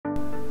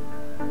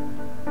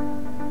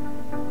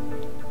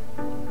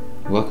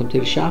Welcome to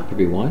the shop,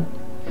 everyone.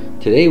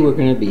 Today we're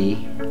going to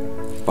be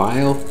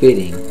file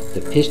fitting the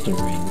piston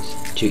rings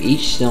to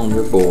each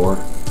cylinder bore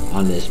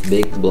on this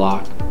big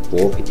block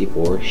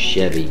 454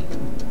 Chevy.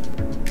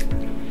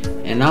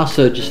 And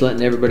also just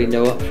letting everybody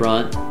know up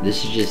front,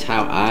 this is just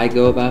how I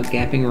go about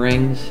gapping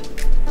rings.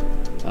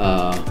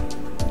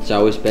 It's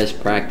always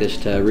best practice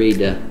to read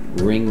the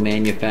ring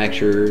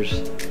manufacturer's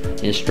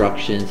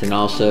instructions and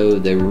also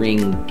the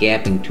ring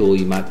gapping tool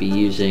you might be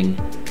using,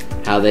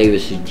 how they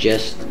would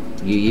suggest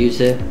you use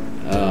it.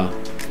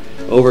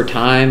 Over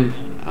time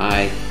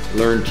I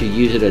learned to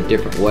use it a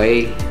different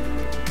way.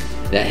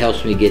 That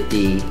helps me get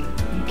the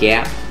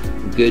gap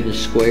good and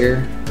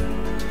square,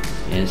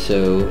 and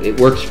so it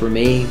works for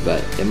me,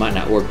 but it might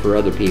not work for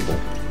other people.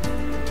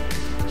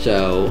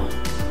 So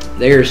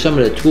there's some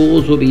of the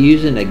tools we'll be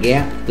using to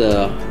gap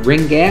the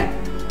ring gap,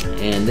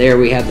 and there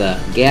we have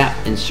the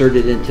gap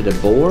inserted into the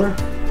bore,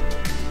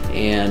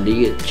 and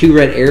you get two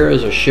red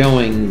arrows are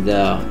showing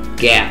the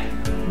gap.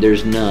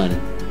 There's none.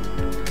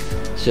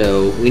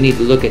 So we need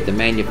to look at the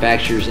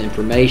manufacturer's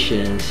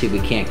information and see if we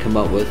can't come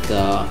up with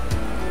a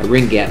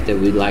ring gap that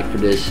we'd like for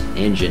this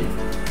engine.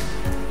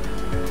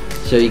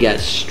 So you got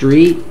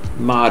street,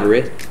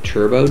 moderate,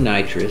 turbo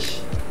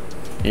nitrous,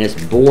 and it's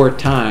bore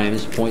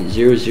times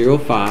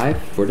 0.005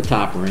 for the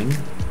top ring,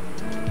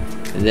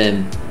 and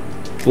then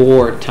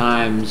bore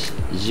times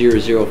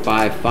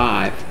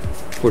 0.055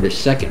 for the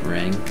second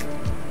ring.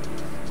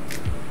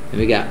 And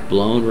we got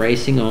blown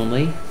racing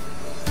only,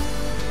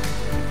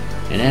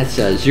 and that's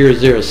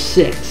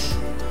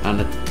 0.006 on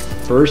the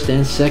first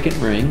and second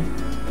ring.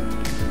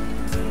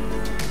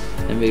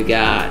 And we've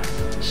got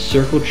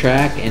circle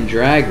track and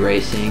drag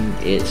racing,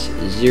 it's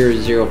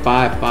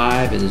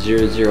 0.055 and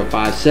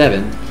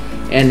 0.057,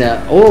 and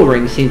the oil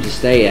ring seems to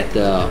stay at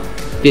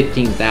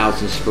 15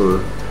 thousandths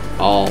for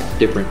all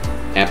different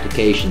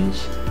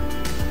applications.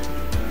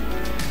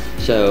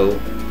 So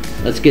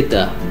let's get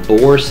the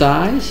bore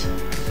size.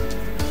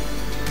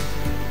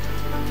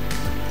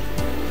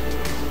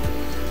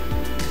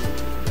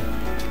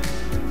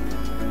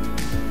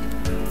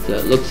 So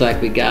it looks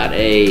like we got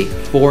a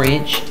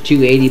 4-inch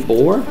 280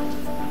 bore,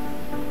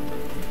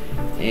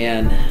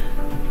 and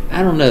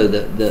I don't know,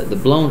 the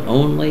blown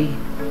only,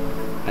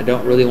 I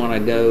don't really want to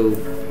go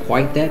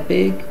quite that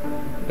big,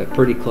 but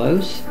pretty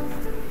close.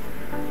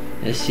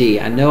 Let's see,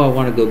 I know I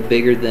want to go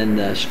bigger than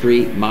the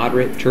street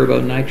moderate turbo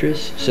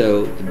nitrous,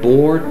 so the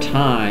bore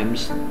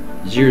times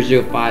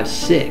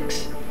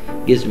 0.056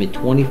 gives me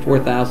 24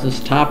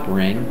 thousandths top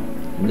ring,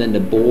 and then the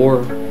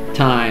bore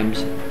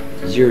times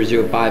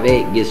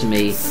 0.058 gives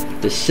me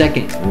the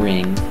second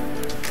ring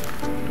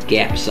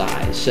gap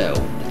size. So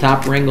the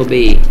top ring will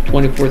be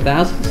 24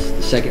 thousandths,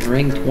 the second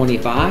ring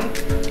 25,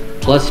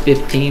 plus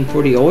 15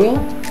 for the oil,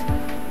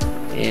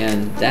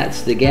 and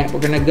that's the gap we're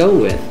going to go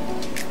with.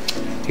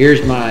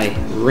 Here's my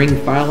ring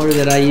filer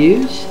that I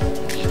use.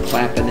 Just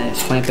clamp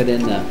it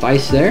in the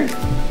vise there.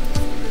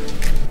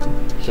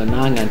 So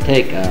now I'm going to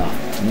take a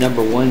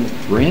 #1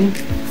 ring,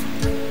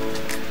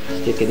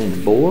 stick it in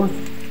the bore.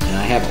 And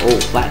I have an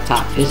old flat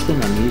top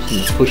piston I'm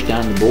using to push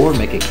down the bore,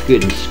 make it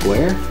good and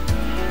square.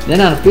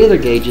 Then on the feeler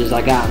gauges,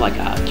 I got like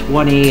a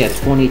 20, a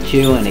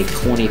 22, and a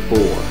 24.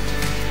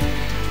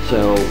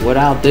 So what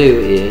I'll do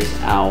is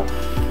I'll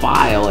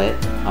file it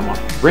on my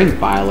ring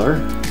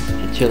filer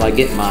until I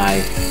get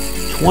my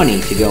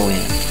 20 to go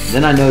in.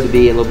 Then I know to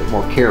be a little bit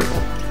more careful.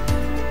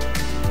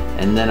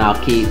 And then I'll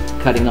keep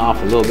cutting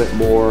off a little bit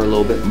more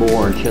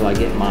until I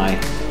get my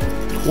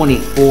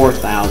 24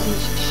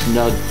 thousandths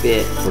snug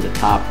fit for the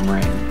top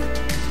ring.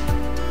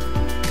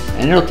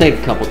 And it'll take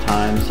a couple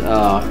times.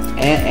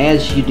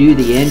 As you do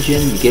the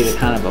engine, you get a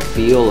kind of a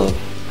feel of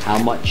how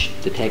much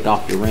to take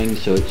off the ring,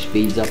 so it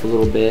speeds up a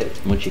little bit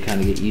once you kind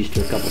of get used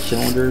to a couple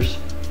cylinders.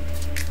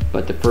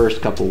 But the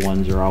first couple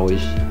ones are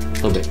always a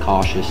little bit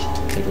cautious,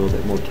 take a little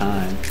bit more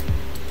time.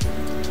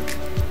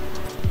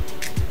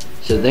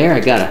 So there,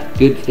 I got a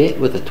good fit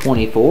with a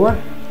 24.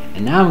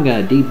 And now I'm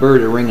going to deburr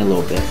the ring a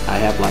little bit. I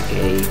have like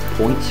a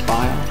points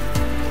file,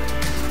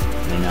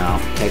 and I'll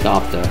take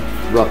off the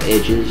rough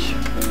edges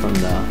from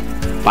the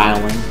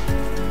filing.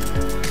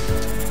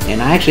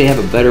 And I actually have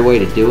a better way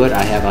to do it.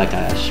 I have like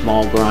a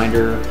small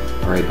grinder,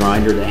 or a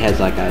grinder that has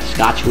like a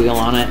scotch wheel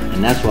on it,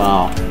 and that's what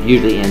I'll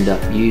usually end up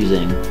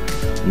using,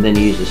 and then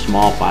use a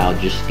small file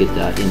just to get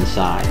the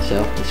inside.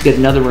 So let's get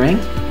another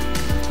ring.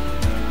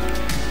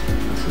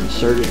 Let's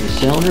insert it in the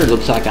cylinder. It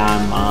looks like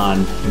I'm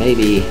on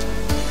maybe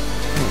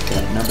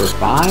number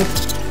 5.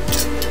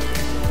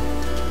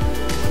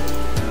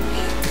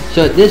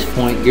 So at this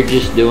point you're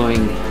just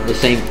doing the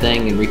same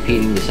thing and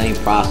repeating the same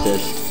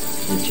process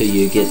until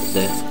you get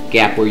the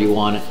gap where you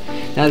want it.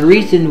 Now the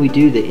reason we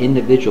do the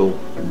individual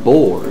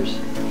bores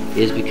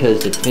is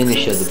because the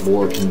finish of the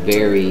bore can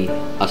vary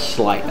a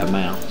slight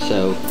amount.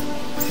 So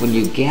when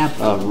you gap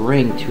a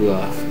ring to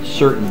a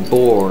certain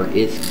bore,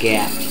 it's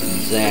gapped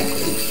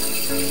exactly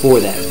for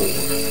that bore.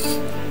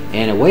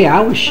 And the way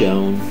I was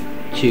shown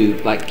to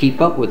like keep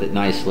up with it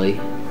nicely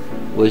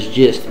was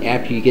just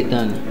after you get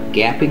done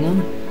gapping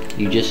them,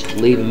 you just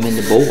leave them in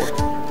the bore.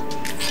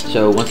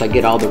 So once I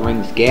get all the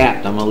rings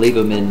gapped, I'm going to leave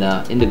them in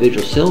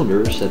individual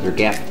cylinders that they're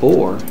gapped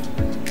for.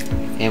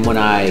 And when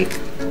I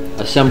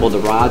assemble the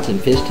rods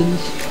and pistons,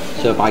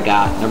 so if I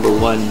got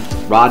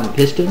 #1 rod and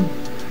piston,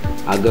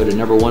 I'll go to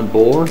 #1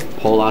 bore,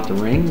 pull out the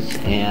rings,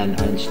 and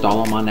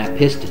install them on that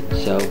piston.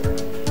 So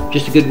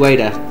just a good way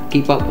to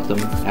keep up with them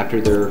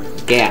after they're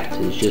gapped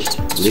is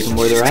just leave them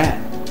where they're at.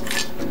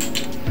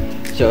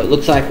 So it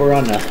looks like we're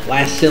on the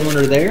last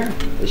cylinder there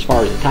as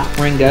far as the top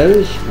ring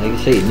goes. Like you can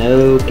see,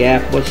 no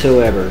gap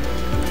whatsoever.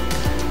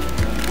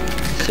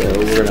 So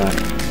we're going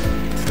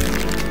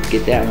to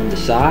get that one to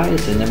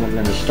size, and then we're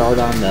going to start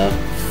on the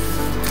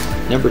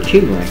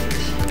 #2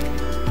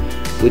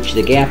 rings, which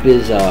the gap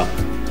is a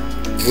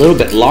little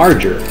bit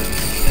larger.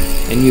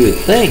 And you would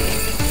think,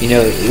 you know,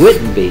 it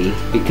wouldn't be,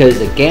 because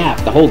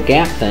the whole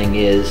gap thing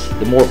is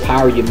the more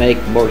power you make,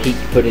 the more heat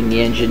you put in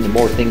the engine, the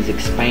more things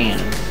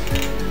expand.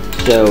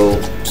 So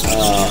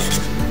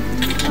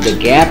the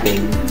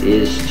gapping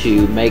is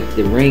to make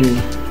the ring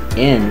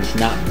ends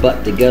not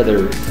butt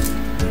together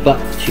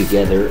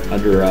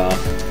under a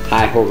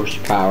high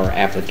horsepower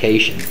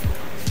application.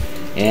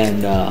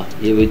 And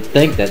you would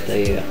think that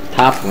the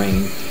top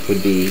ring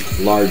would be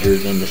larger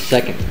than the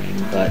second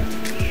ring, but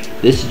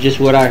this is just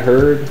what I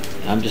heard.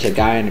 I'm just a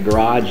guy in the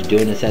garage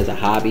doing this as a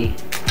hobby,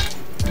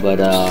 but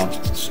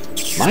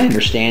my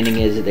understanding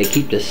is that they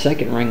keep the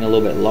second ring a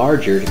little bit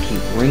larger to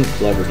keep ring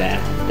flutter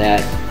down.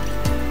 That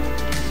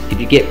if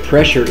you get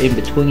pressure in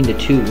between the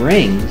two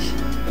rings,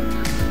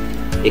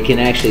 it can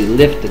actually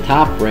lift the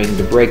top ring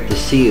to break the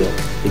seal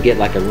to get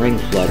like a ring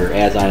flutter,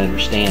 as I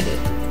understand it.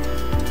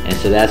 And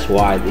so that's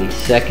why the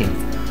second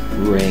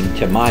ring,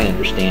 to my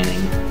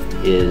understanding,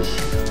 is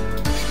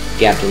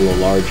gapped a little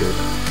larger.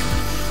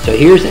 So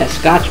here's that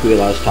Scotch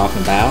wheel I was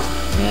talking about,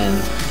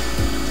 and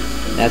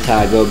that's how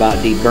I go about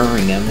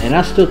deburring them. And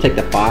I still take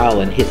the file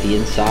and hit the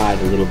inside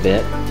a little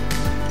bit.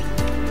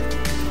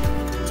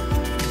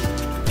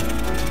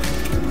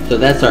 So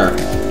that's our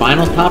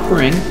final top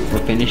ring we're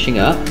finishing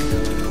up.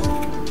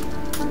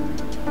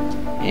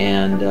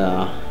 And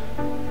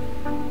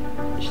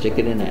stick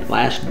it in that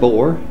last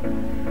bore.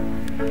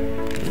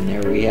 And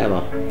there we have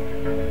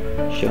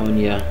showing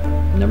you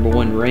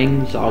 #1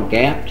 rings all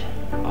gapped,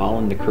 all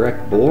in the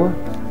correct bore.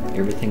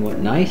 Everything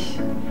went nice.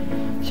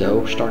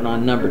 So starting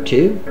on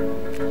 #2,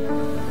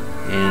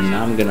 and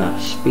I'm gonna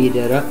speed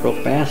that up real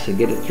fast and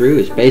get it through.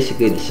 It's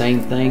basically the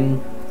same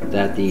thing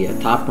that the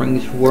top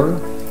rings were,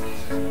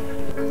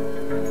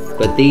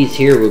 but these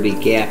here will be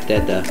gapped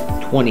at the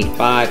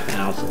 25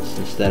 thousandths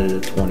instead of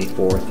the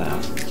 24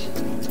 thousandths.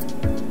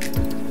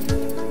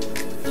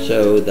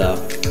 So the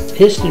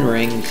piston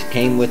rings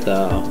came with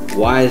a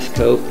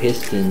Wiseco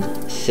piston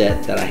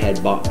set that I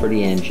had bought for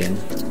the engine.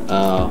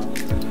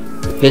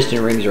 The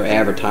piston rings are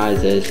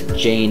advertised as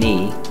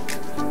J&E,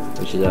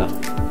 which is a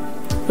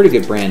pretty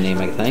good brand name,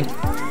 I think.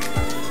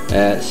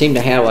 It seemed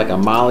to have like a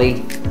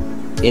moly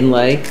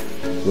inlay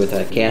with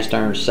a cast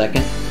iron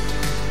second.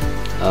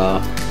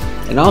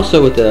 And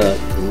also with the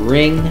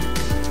ring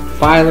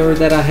filer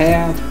that I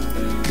have,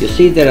 you'll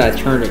see that I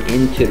turn it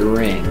into the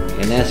ring,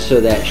 and that's so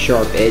that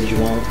sharp edge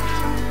won't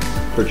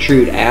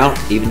protrude out,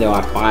 even though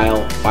I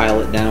file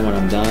it down when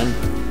I'm done.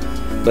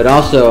 But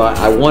also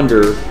I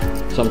wonder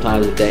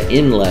sometimes if that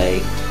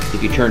inlay,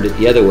 if you turned it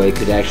the other way,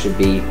 could actually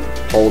be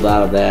pulled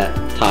out of that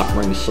top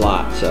ring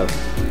slot. So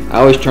I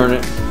always turn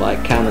it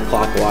like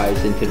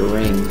counterclockwise into the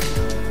rings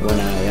when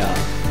I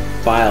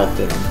file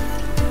fit them.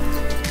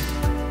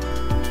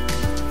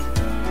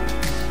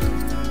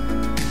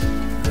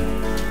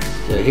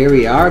 So here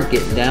we are,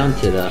 getting down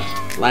to the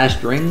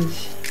last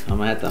rings. I'm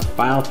gonna have to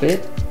file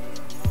fit,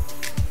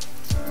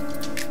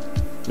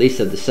 at least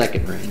of the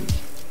second rings.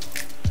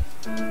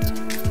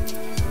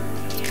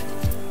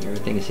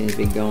 Everything seems to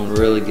be going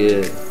really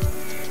good.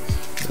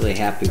 Really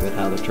happy with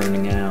how they're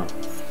turning out.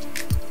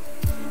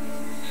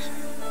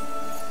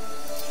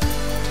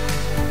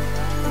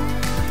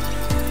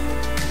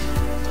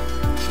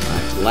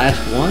 Alright,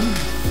 last one.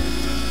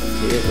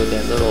 Hit it with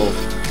that little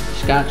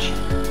Scotch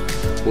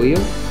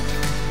wheel.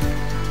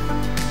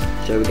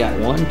 So we got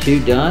 1, 2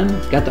 done.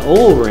 Got the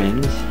oil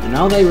rings, and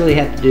all they really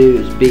have to do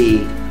is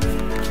be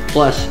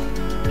plus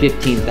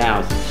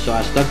 15,000. So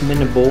I stuck them in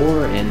the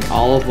bore, and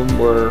all of them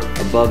were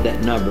above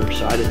that number,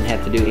 so I didn't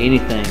have to do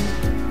anything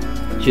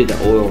to the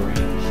oil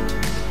rings.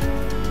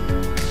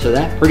 So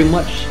that pretty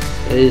much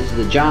is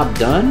the job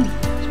done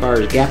as far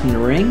as gapping the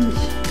rings.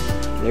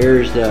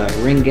 There's the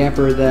ring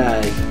gapper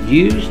that I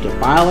used, the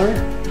filer.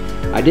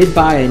 I did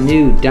buy a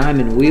new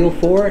diamond wheel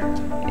for it,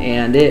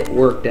 and it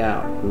worked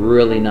out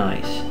really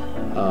nice.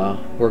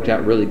 Worked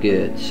out really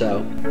good.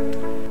 So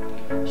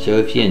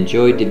if you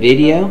enjoyed the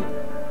video,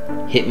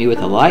 hit me with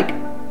a like,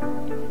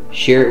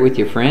 share it with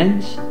your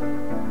friends,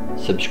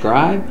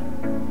 subscribe,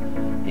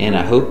 and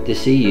I hope to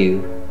see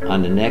you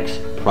on the next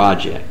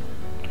project.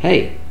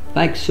 Hey,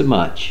 thanks so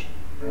much.